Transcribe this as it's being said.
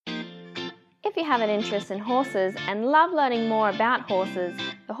If you have an interest in horses and love learning more about horses,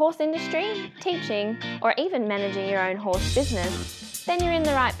 the horse industry, teaching, or even managing your own horse business, then you're in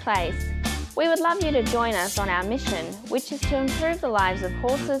the right place. We would love you to join us on our mission, which is to improve the lives of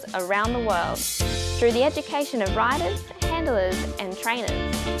horses around the world through the education of riders, handlers, and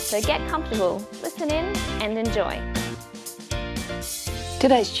trainers. So get comfortable, listen in, and enjoy.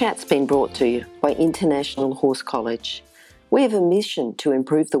 Today's chat's been brought to you by International Horse College. We have a mission to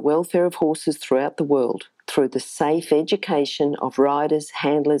improve the welfare of horses throughout the world through the safe education of riders,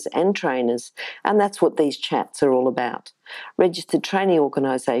 handlers and trainers, and that's what these chats are all about. Registered Training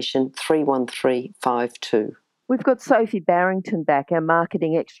Organisation 31352. We've got Sophie Barrington back, our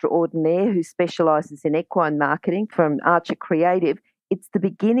marketing extraordinaire who specialises in equine marketing from Archer Creative. It's the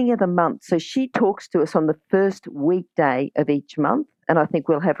beginning of the month, so she talks to us on the first weekday of each month, and I think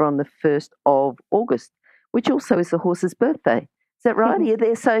we'll have her on the 1st of August, which also is the horse's birthday. Is that right? Are you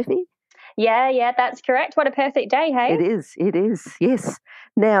there, Sophie? Yeah, that's correct. What a perfect day, hey? It is, yes.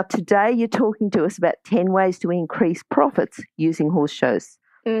 Now, today you're talking to us about 10 ways to increase profits using horse shows.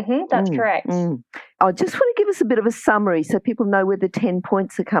 That's correct. I just want to give us a bit of a summary so people know where the 10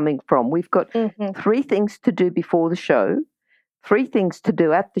 points are coming from. We've got 3 things to do before the show, 3 things to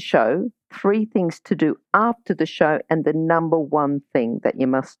do at the show, 3 things to do after the show, and the number 1 thing that you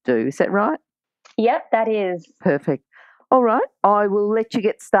must do. Is that right? Yep, that is. Perfect. All right, I will let you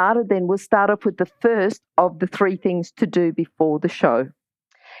get started then. We'll start off with the first of the 3 things to do before the show.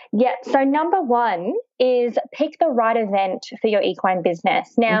 Yeah, so number 1 is pick the right event for your equine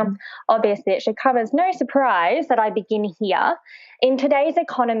business. Now, obviously, it should come as no surprise that I begin here. In today's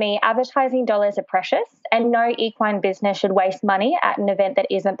economy, advertising dollars are precious, and no equine business should waste money at an event that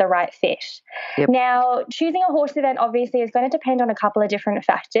isn't the right fit. Yep. Now, choosing a horse event obviously is going to depend on a couple of different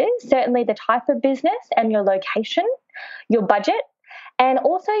factors, certainly the type of business and your location, your budget, and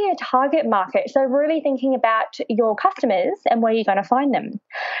also your target market. So really thinking about your customers and where you're going to find them.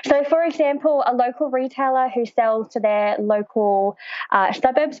 So for example, a local retailer who sells to their local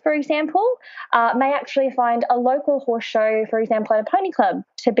suburbs, for example, may actually find a local horse show, for example, at a pony club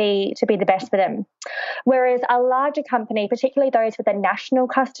to be the best for them. Whereas a larger company, particularly those with a national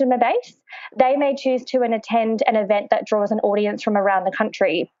customer base, they may choose to attend an event that draws an audience from around the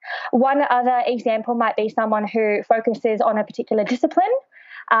country. One other example might be someone who focuses on a particular discipline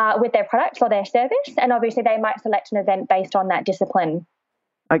with their products or their service, and obviously they might select an event based on that discipline.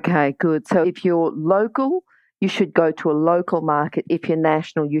 Okay, good. So if you're local, you should go to a local market. If you're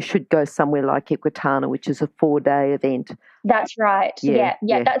national, you should go somewhere like Equitana, which is a 4-day event. That's right. Yeah.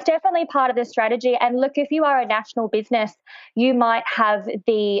 That's definitely part of the strategy. And look, if you are a national business, you might have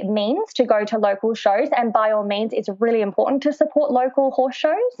the means to go to local shows. And by all means, it's really important to support local horse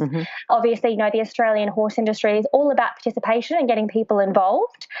shows. Obviously, the Australian horse industry is all about participation and getting people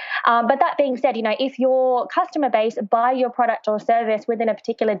involved. But that being said, if your customer base buy your product or service within a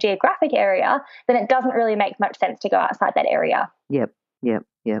particular geographic area, then it doesn't really make much sense to go outside that area. Yep.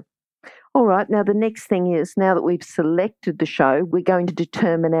 All right, now the next thing is, now that we've selected the show, we're going to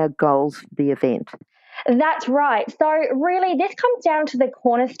determine our goals for the event. That's right. So really, this comes down to the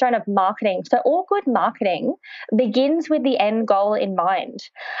cornerstone of marketing. So all good marketing begins with the end goal in mind.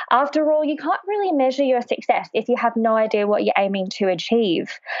 After all, you can't really measure your success if you have no idea what you're aiming to achieve.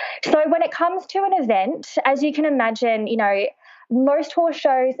 So when it comes to an event, as you can imagine, most horse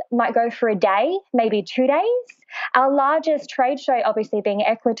shows might go for a day, maybe 2 days. Our largest trade show, obviously being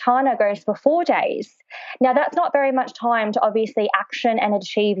Equitana, goes for 4 days. Now, that's not very much time to obviously action and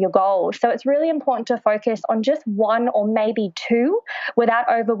achieve your goals. So it's really important to focus on just 1 or maybe 2 without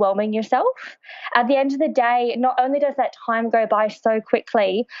overwhelming yourself. At the end of the day, not only does that time go by so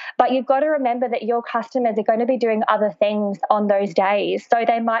quickly, but you've got to remember that your customers are going to be doing other things on those days. So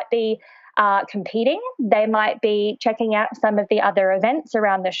they might be competing. They might be checking out some of the other events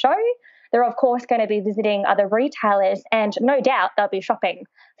around the show. They're, of course, going to be visiting other retailers, and no doubt they'll be shopping.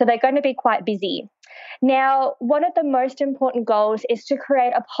 So they're going to be quite busy. Now, one of the most important goals is to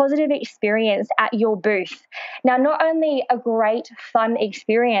create a positive experience at your booth. Now, not only a great, fun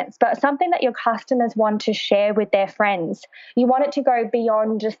experience, but something that your customers want to share with their friends. You want it to go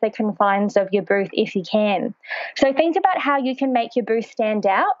beyond just the confines of your booth if you can. So think about how you can make your booth stand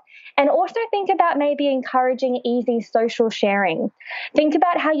out. And also think about maybe encouraging easy social sharing. Think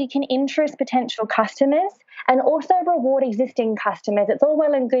about how you can interest potential customers and also reward existing customers. It's all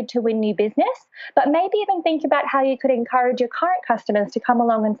well and good to win new business, but maybe even think about how you could encourage your current customers to come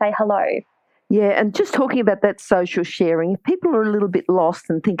along and say hello. Yeah, and just talking about that social sharing, if people are a little bit lost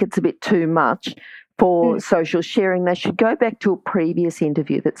and think it's a bit too much, for social sharing, they should go back to a previous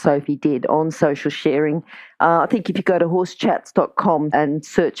interview that Sophie did on social sharing. I think if you go to horsechats.com and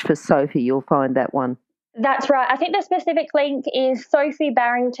search for Sophie, you'll find that one. That's right. I think the specific link is Sophie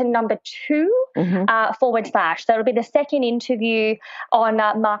Barrington #2 /. So it'll be the second interview on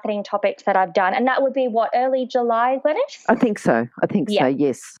marketing topics that I've done. And that would be early July, Glenys? I think so,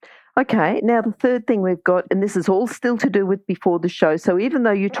 yes. Okay, now the third thing we've got, and this is all still to do with before the show. So even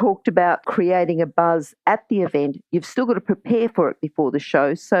though you talked about creating a buzz at the event, you've still got to prepare for it before the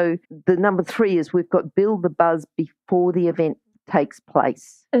show. So the number 3 is we've got build the buzz before the event takes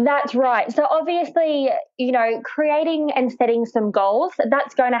place. That's right. So obviously, creating and setting some goals,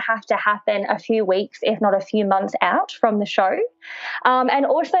 that's going to happen a few weeks, if not a few months out from the show. And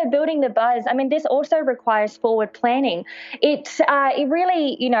also building the buzz. I mean, this also requires forward planning. It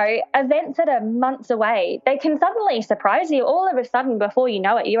really, events that are months away, they can suddenly surprise you. All of a sudden, before you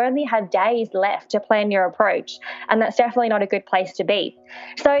know it, you only have days left to plan your approach. And that's definitely not a good place to be.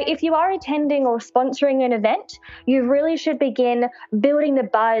 So if you are attending or sponsoring an event, you really should begin building the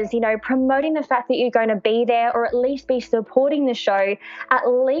buzz, promoting the fact that you're going to be there, or at least be supporting the show at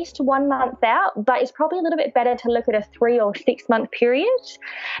least 1 month out. But it's probably a little bit better to look at a 3 or 6 month period.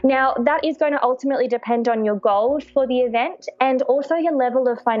 Now, that is going to ultimately depend on your goals for the event and also your level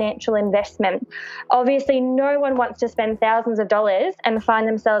of financial investment. Obviously, no one wants to spend thousands of dollars and find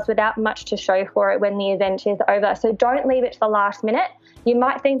themselves without much to show for it when the event is over. So don't leave it to the last minute. You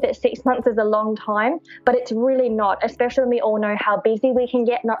might think that 6 months is a long time, but it's really not, especially when we all know how busy we can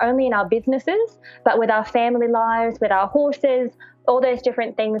get, not only in our businesses, but with our family lives, with our horses. All those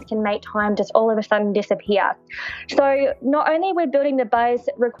different things can make time just all of a sudden disappear. So not only we're building the buzz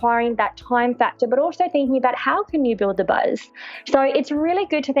requiring that time factor, but also thinking about how can you build the buzz. So it's really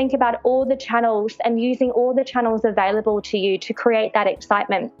good to think about all the channels and using all the channels available to you to create that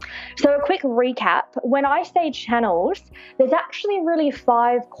excitement. So a quick recap, when I say channels, there's actually really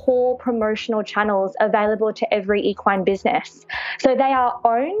 5 core promotional channels available to every equine business. So they are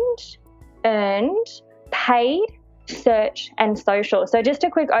owned, earned, paid, search and social. So just a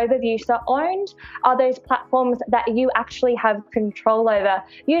quick overview. So owned are those platforms that you actually have control over.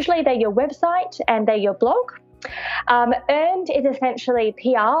 Usually they're your website and they're your blog. Earned is essentially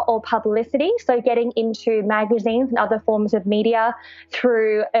PR or publicity, so getting into magazines and other forms of media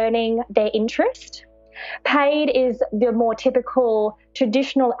through earning their interest. Paid is the more typical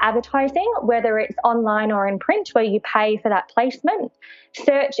traditional advertising, whether it's online or in print, where you pay for that placement.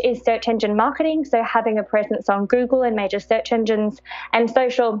 Search is search engine marketing, so having a presence on Google and major search engines. And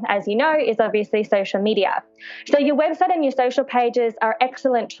social, as you know, is obviously social media. So your website and your social pages are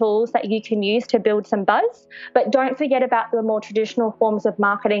excellent tools that you can use to build some buzz, but don't forget about the more traditional forms of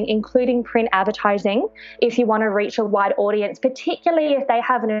marketing, including print advertising, if you want to reach a wide audience, particularly if they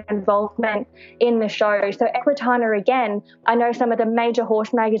have an involvement in the show. So Equitana, again, I know some of the major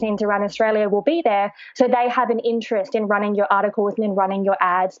horse magazines around Australia will be there, so they have an interest in running your articles and in running your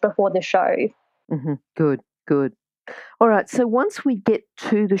ads before the show. Mm-hmm. Good. All right, so once we get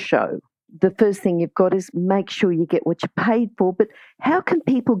to the show, the first thing you've got is make sure you get what you paid for, but how can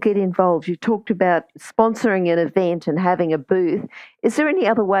people get involved? You talked about sponsoring an event and having a booth. Is there any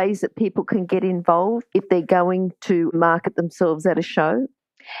other ways that people can get involved if they're going to market themselves at a show?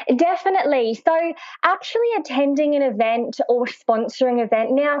 Definitely. So actually attending an event or sponsoring an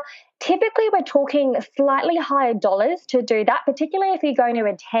event. Now, typically we're talking slightly higher dollars to do that, particularly if you're going to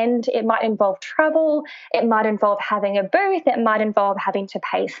attend. It might involve travel, it might involve having a booth, it might involve having to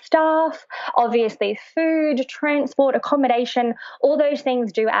pay staff, obviously food, transport, accommodation, all those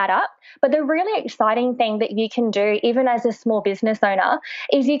things do add up. But the really exciting thing that you can do, even as a small business owner,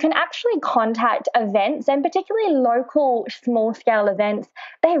 is you can actually contact events, and particularly local small-scale events.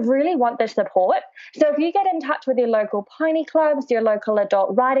 They really want the support. So if you get in touch with your local pony clubs, your local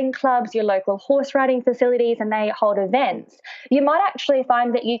adult riding clubs, your local horse riding facilities, and they hold events, you might actually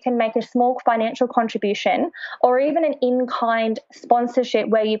find that you can make a small financial contribution or even an in-kind sponsorship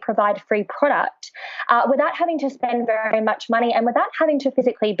where you provide free product without having to spend very much money and without having to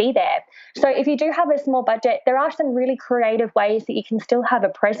physically be there. So if you do have a small budget, there are some really creative ways that you can still have a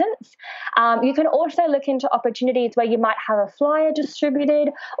presence. You can also look into opportunities where you might have a flyer distributed,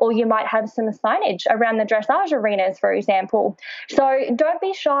 or you might have some signage around the dressage arenas, for example. So don't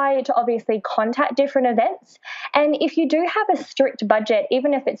be shy to obviously contact different events. And if you do have a strict budget,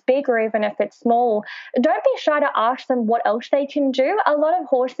 even if it's big or even if it's small, don't be shy to ask them what else they can do. A lot of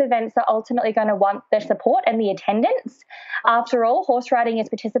horse events are ultimately going to want the support and the attendance. After all, horse riding is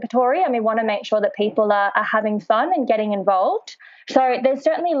participatory, and we want to make sure that people are having fun and getting involved. So there's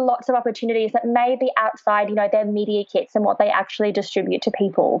certainly lots of opportunities that may be outside, their media kits and what they actually distribute to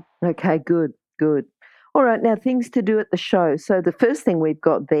people. Okay, good. All right, now things to do at the show. So the first thing we've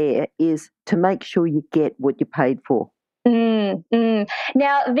got there is to make sure you get what you paid for.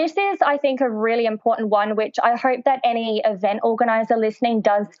 Now, this is, I think, a really important one, which I hope that any event organizer listening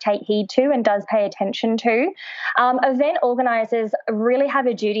does take heed to and does pay attention to. Event organizers really have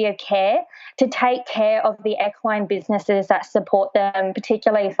a duty of care to take care of the equine businesses that support them,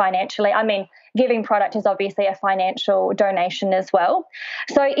 particularly financially. I mean, giving product is obviously a financial donation as well.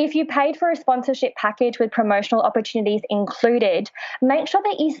 So if you paid for a sponsorship package with promotional opportunities included, make sure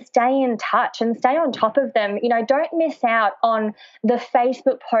that you stay in touch and stay on top of them. Don't miss out on the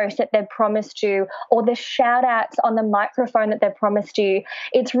Facebook post that they've promised you or the shout outs on the microphone that they've promised you.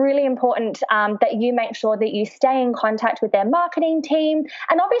 It's really important that you make sure that you stay in contact with their marketing team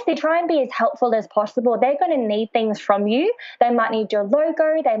and obviously try and be as helpful as possible. They're going to need things from you. They might need your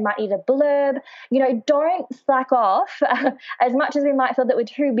logo. They might need a blurb. Don't slack off as much as we might feel that we're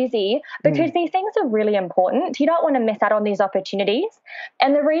too busy because these things are really important. You don't want to miss out on these opportunities.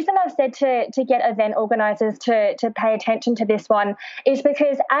 And the reason I've said to get event organizers to pay attention to this one is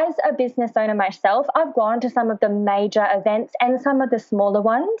because as a business owner myself, I've gone to some of the major events and some of the smaller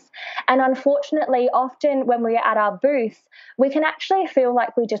ones. And unfortunately, often when we're at our booth, we can actually feel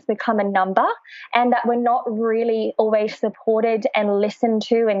like we just become a number and that we're not really always supported and listened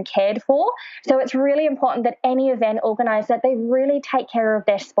to and cared for. So it's really important that any event organizer, they really take care of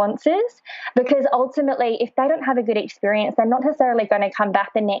their sponsors because ultimately, if they don't have a good experience, they're not necessarily going to come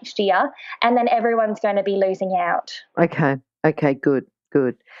back the next year and then everyone's going to be losing out. Okay, good.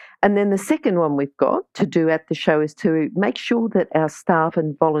 And then the second one we've got to do at the show is to make sure that our staff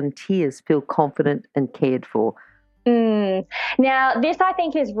and volunteers feel confident and cared for. Now, this I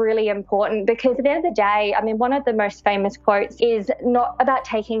think is really important because at the end of the day, I mean, one of the most famous quotes is not about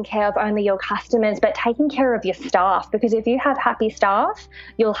taking care of only your customers, but taking care of your staff. Because if you have happy staff,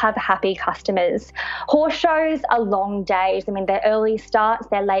 you'll have happy customers. Horse shows are long days. I mean, they're early starts,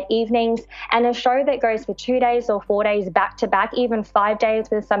 they're late evenings, and a show that goes for 2 days or 4 days back to back, even 5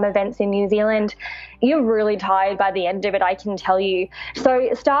 days with some events in New Zealand, you're really tired by the end of it, I can tell you. So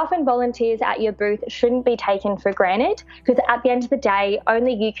staff and volunteers at your booth shouldn't be taken for granted because at the end of the day,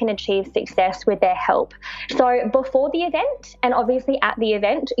 only you can achieve success with their help. So before the event and obviously at the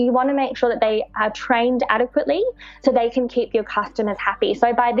event, you want to make sure that they are trained adequately so they can keep your customers happy.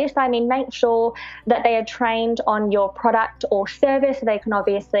 So by this, I mean make sure that they are trained on your product or service so they can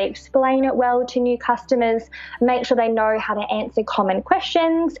obviously explain it well to new customers, make sure they know how to answer common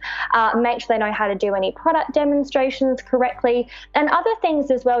questions, make sure they know how to do any product demonstrations correctly and other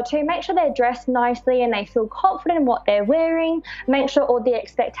things as well too. Make sure they're dressed nicely and they feel confident in what they're wearing. Make sure all the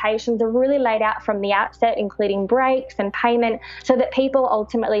expectations are really laid out from the outset, including breaks and payment, so that people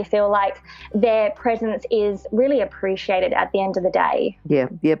ultimately feel like their presence is really appreciated at the end of the day.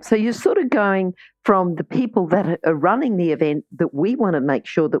 Yep. So you're sort of going from the people that are running the event that we want to make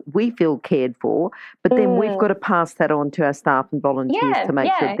sure that we feel cared for, but then we've got to pass that on to our staff and volunteers to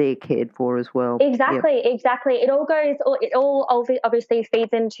make sure they're cared for as well. Exactly. It all obviously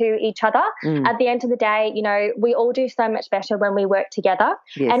feeds into each other. At the end of the day, we all do so much better when we work together.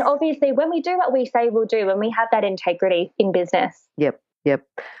 Yes. And obviously when we do what we say we'll do, and we have that integrity in business. Yep.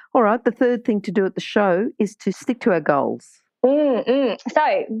 All right. The third thing to do at the show is to stick to our goals.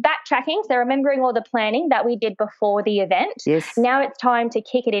 So backtracking, so remembering all the planning that we did before the event. Yes. Now it's time to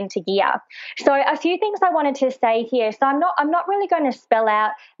kick it into gear. So a few things I wanted to say here. So I'm not really going to spell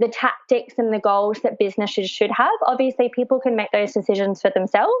out the tactics and the goals that businesses should have. Obviously, people can make those decisions for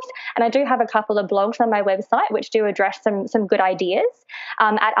themselves. And I do have a couple of blogs on my website which do address some good ideas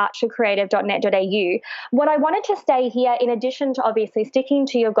at archercreative.net.au. What I wanted to say here, in addition to obviously sticking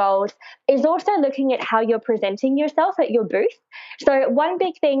to your goals, is also looking at how you're presenting yourself at your booth. So one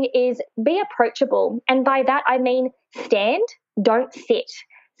big thing is be approachable. And by that, I mean stand, don't sit.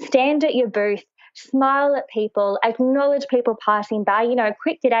 Stand at your booth. Smile at people, acknowledge people passing by. A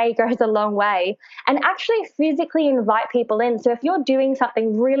quick g'day goes a long way, and actually physically invite people in. So if you're doing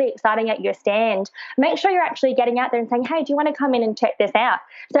something really exciting at your stand, make sure you're actually getting out there and saying, hey, do you want to come in and check this out?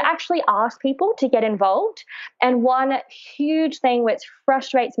 So actually ask people to get involved. And one huge thing which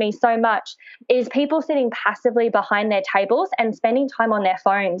frustrates me so much is people sitting passively behind their tables and spending time on their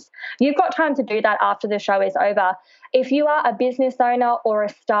phones. You've got time to do that after the show is over. If you are a business owner or a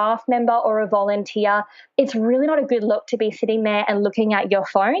staff member or a volunteer, it's really not a good look to be sitting there and looking at your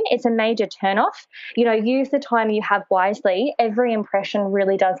phone. It's a major turnoff. Use the time you have wisely. Every impression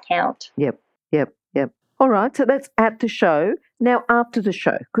really does count. Yep. All right, so that's at the show. Now, after the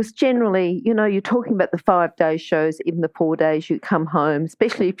show, because generally, you're talking about the 5-day shows, even the 4 days you come home,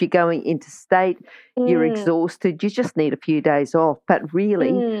 especially if you're going interstate, you're exhausted, you just need a few days off. But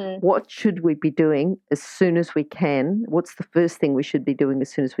really, what should we be doing as soon as we can? What's the first thing we should be doing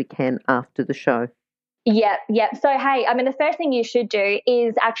as soon as we can after the show? Yeah. So, hey, the first thing you should do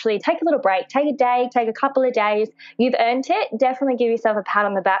is actually take a little break, take a day, take a couple of days. You've earned it. Definitely give yourself a pat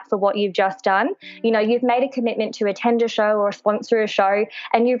on the back for what you've just done. You've made a commitment to attend a show or sponsor a show,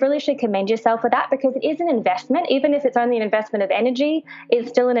 and you really should commend yourself for that, because it is an investment. Even if it's only an investment of energy, it's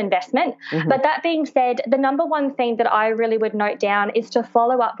still an investment. But that being said, the number one thing that I really would note down is to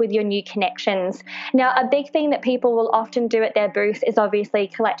follow up with your new connections. Now, a big thing that people will often do at their booth is obviously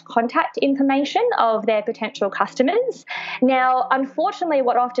collect contact information of their potential customers. Now, unfortunately,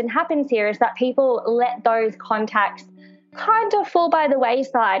 what often happens here is that people let those contacts kind of fall by the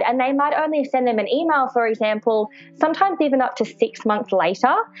wayside, and they might only send them an email, for example, sometimes even up to 6 months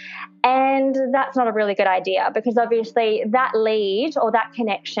later. And that's not a really good idea, because obviously that lead or that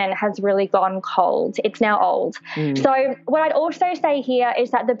connection has really gone cold. It's now old. So what I'd also say here is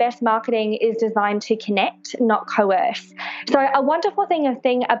that the best marketing is designed to connect, not coerce. So a wonderful thing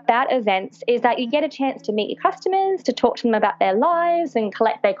about events is that you get a chance to meet your customers, to talk to them about their lives and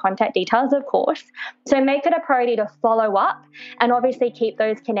collect their contact details, of course. So make it a priority to follow up and obviously keep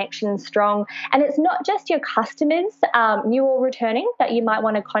those connections strong. And it's not just your customers, new or returning, that you might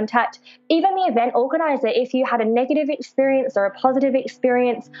want to contact. Even the event organizer, if you had a negative experience or a positive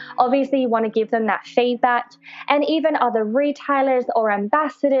experience, obviously you want to give them that feedback. And even other retailers or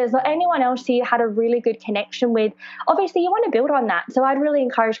ambassadors or anyone else who you had a really good connection with, obviously you want to build on that. So I'd really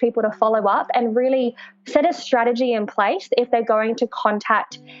encourage people to follow up and really set a strategy in place if they're going to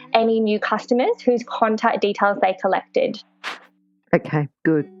contact any new customers whose contact details they collected. Okay,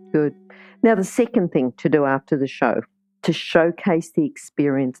 good. Now, the second thing to do after the show, to showcase the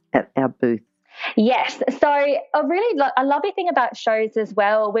experience at our booth. Yes. So a lovely thing about shows as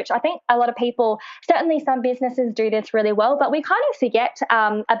well, which I think a lot of people, certainly some businesses do this really well, but we kind of forget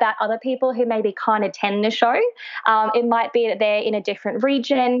about other people who maybe can't attend the show. It might be that they're in a different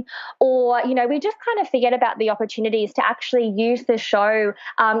region, or, we just kind of forget about the opportunities to actually use the show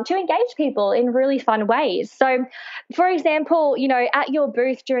to engage people in really fun ways. So, for example, at your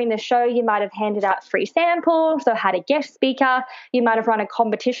booth during the show, you might have handed out free samples or had a guest speaker. You might have run a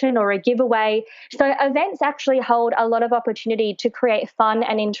competition or a giveaway. So events actually hold a lot of opportunity to create fun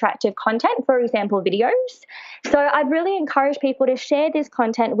and interactive content, for example, videos. So I'd really encourage people to share this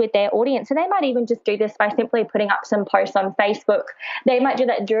content with their audience. So they might even just do this by simply putting up some posts on Facebook. They might do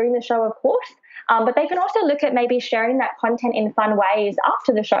that during the show, of course. But they can also look at maybe sharing that content in fun ways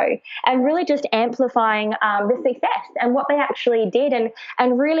after the show and really just amplifying the success and what they actually did,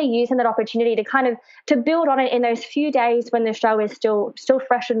 and really using that opportunity to build on it in those few days when the show is still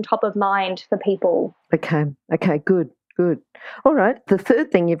fresh and top of mind for people. Okay, good. All right, the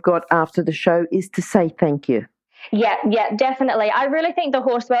third thing you've got after the show is to say thank you. Yeah, definitely. I really think the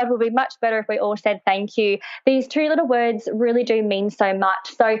horse world would be much better if we all said thank you. These two little words really do mean so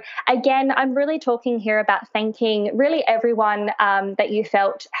much. So again, I'm really talking here about thanking really everyone that you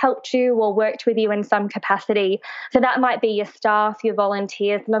felt helped you or worked with you in some capacity. So that might be your staff, your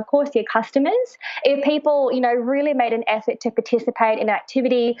volunteers, and of course your customers. If people, really made an effort to participate in an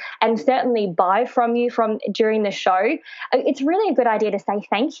activity and certainly buy from you during the show, it's really a good idea to say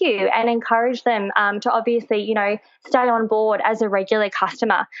thank you and encourage them to obviously, stay on board as a regular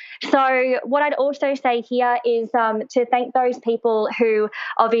customer. So what I'd also say here is to thank those people who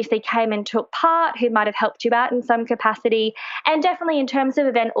obviously came and took part, who might have helped you out in some capacity. And definitely in terms of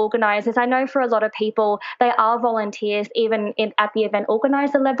event organisers, I know for a lot of people, they are volunteers even at the event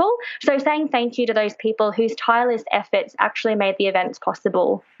organiser level. So saying thank you to those people whose tireless efforts actually made the events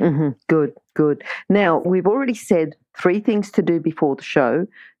possible. Good. Now, we've already said 3 things to do before the show,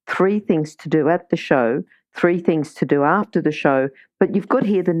 3 things to do at the show, 3 things to do after the show, but you've got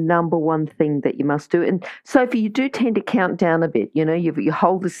here the number one thing that you must do. And Sophie, you do tend to count down a bit, you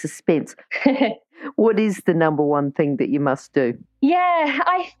hold the suspense. What is the number one thing that you must do? Yeah,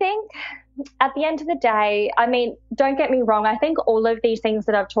 I think at the end of the day, don't get me wrong, I think all of these things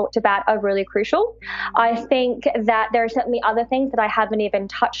that I've talked about are really crucial. I think that there are certainly other things that I haven't even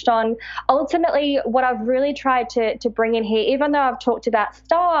touched on. Ultimately, what I've really tried to bring in here, even though I've talked about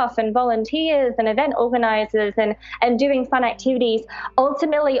staff and volunteers and event organisers and doing fun activities,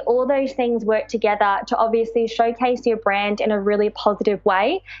 ultimately all those things work together to obviously showcase your brand in a really positive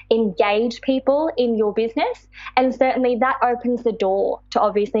way, engage people in your business, and certainly that opens the the door to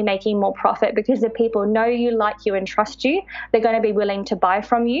obviously making more profit, because if people know you, like you, and trust you, they're going to be willing to buy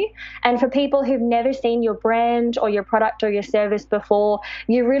from you. And for people who've never seen your brand or your product or your service before,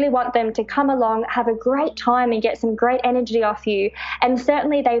 you really want them to come along, have a great time and get some great energy off you. And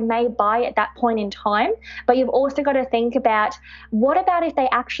certainly they may buy at that point in time, but you've also got to think about, what about if they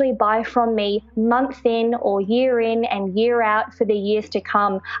actually buy from me months in or year in and year out for the years to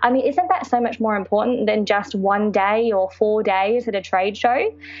come? I mean, isn't that so much more important than just one day or 4 days at a trade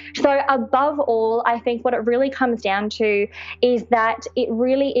show? So above all, I think what it really comes down to is that it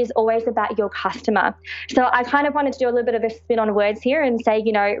really is always about your customer. So I kind of wanted to do a little bit of a spin on words here and say,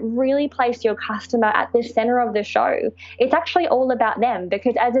 really place your customer at the center of the show. It's actually all about them,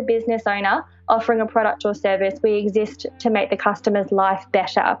 because as a business owner offering a product or service, we exist to make the customer's life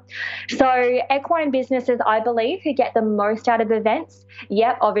better. So equine businesses, I believe, who get the most out of events,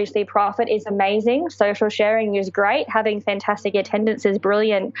 yep, obviously profit is amazing, social sharing is great, having fantastic attendance is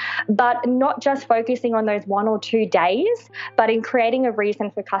brilliant, but not just focusing on those 1 or 2 days, but in creating a reason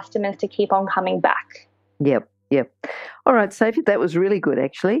for customers to keep on coming back. Yep. All right, Sophie, that was really good,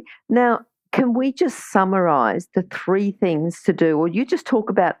 actually. Now, can we just summarise the 3 things to do, or you just talk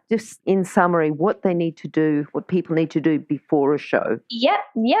about, just in summary, what they need to do, what people need to do before a show? Yep,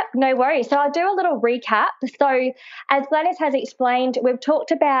 no worries. So I'll do a little recap. So as Glenys has explained, we've talked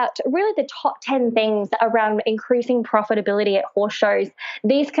about really the top 10 things around increasing profitability at horse shows.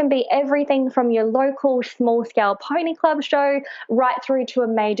 These can be everything from your local small-scale pony club show right through to a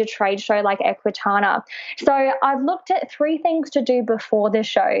major trade show like Equitana. So I've looked at 3 things to do before the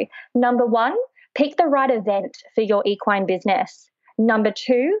show. Number 1, pick the right event for your equine business. Number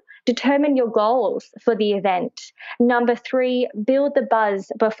 2, determine your goals for the event. Number 3, build the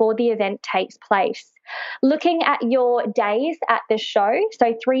buzz before the event takes place. Looking at your days at the show,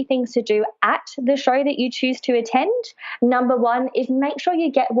 so 3 things to do at the show that you choose to attend. Number 1 is make sure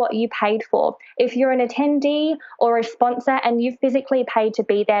you get what you paid for. If you're an attendee or a sponsor and you've physically paid to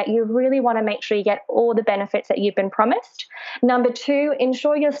be there, you really want to make sure you get all the benefits that you've been promised. Number 2,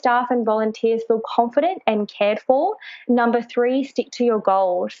 ensure your staff and volunteers feel confident and cared for. Number 3, stick to your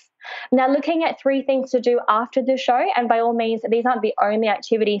goals. Now, looking at 3 things to do after the show, and by all means, these aren't the only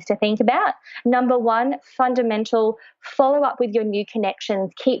activities to think about. Number 1, fundamental, follow up with your new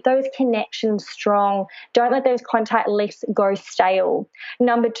connections. Keep those connections strong. Don't let those contact lists go stale.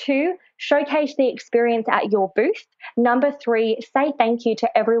 Number 2, showcase the experience at your booth. Number 3, say thank you to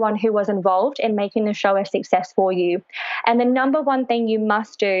everyone who was involved in making the show a success for you. And the number 1 thing you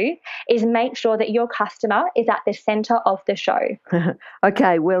must do is make sure that your customer is at the centre of the show.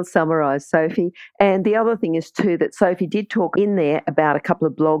 Okay, well summarised, Sophie. And the other thing is too that Sophie did talk in there about a couple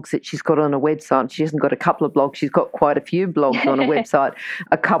of blogs that she's got on her website. She hasn't got a couple of blogs, she's got quite a few blogs on her website,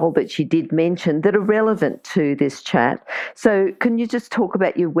 a couple that she did mention that are relevant to this chat. So can you just talk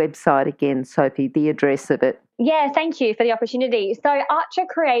about your website again, Sophie, the address of it? Yeah, thank you for the opportunity. So Archer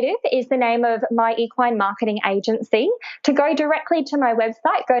Creative is the name of my equine marketing agency. To go directly to my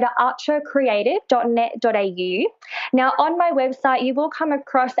website, go to archercreative.net.au. Now, on my website, you will come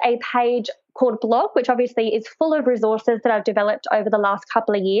across a page called blog, which obviously is full of resources that I've developed over the last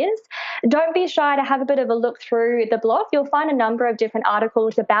couple of years. Don't be shy to have a bit of a look through the blog. You'll find a number of different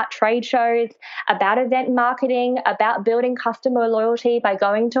articles about trade shows, about event marketing, about building customer loyalty by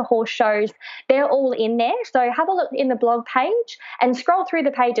going to horse shows. They're all in there. So have a look in the blog page and scroll through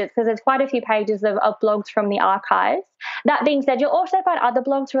the pages, because there's quite a few pages of blogs from the archives. That being said, you'll also find other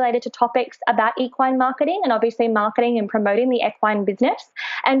blogs related to topics about equine marketing and obviously marketing and promoting the equine business.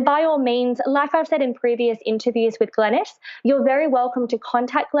 And by all means, like I've said in previous interviews with Glenys, you're very welcome to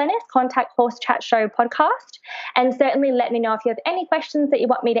contact Glenys, contact Horse Chat Show podcast, and certainly let me know if you have any questions that you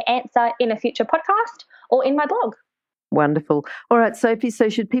want me to answer in a future podcast or in my blog. Wonderful. All right, Sophie, so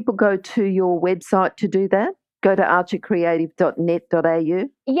should people go to your website to do that? Go to archercreative.net.au?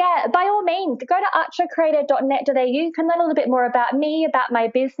 Yeah, by all means, go to archercreative.net.au. You can learn a little bit more about me, about my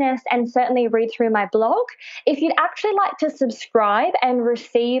business, and certainly read through my blog. If you'd actually like to subscribe and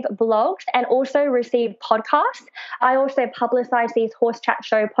receive blogs and also receive podcasts, I also publicise these Horse Chat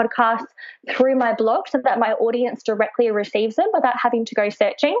Show podcasts through my blog so that my audience directly receives them without having to go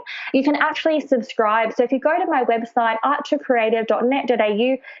searching. You can actually subscribe. So if you go to my website,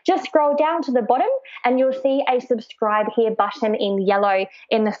 archercreative.net.au, just scroll down to the bottom and you'll see a subscribe here button in yellow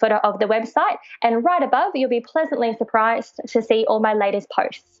in the footer of the website, and right above you'll be pleasantly surprised to see all my latest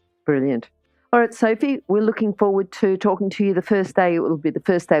posts. Brilliant. All right, Sophie, we're looking forward to talking to you the first day. It will be the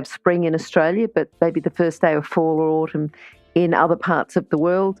first day of spring in Australia, but maybe the first day of fall or autumn in other parts of the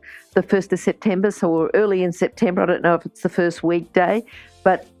world, the 1st of September, so we're early in September. I don't know if it's the first weekday,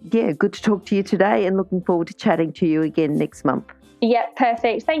 but yeah, good to talk to you today and looking forward to chatting to you again next month. Yep,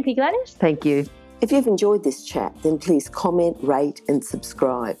 perfect. Thank you, Glenys. Thank you. If you've enjoyed this chat, then please comment, rate and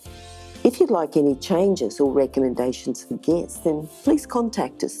subscribe. If you'd like any changes or recommendations for guests, then please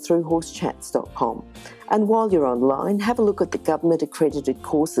contact us through horsechats.com. And while you're online, have a look at the government accredited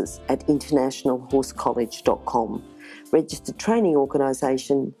courses at internationalhorsecollege.com. Registered Training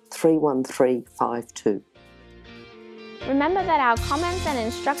Organisation 31352. Remember that our comments and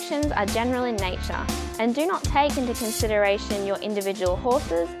instructions are general in nature and do not take into consideration your individual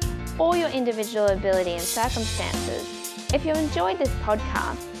horses or your individual ability and circumstances. If you enjoyed this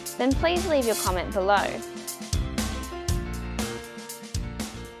podcast, then please leave your comment below.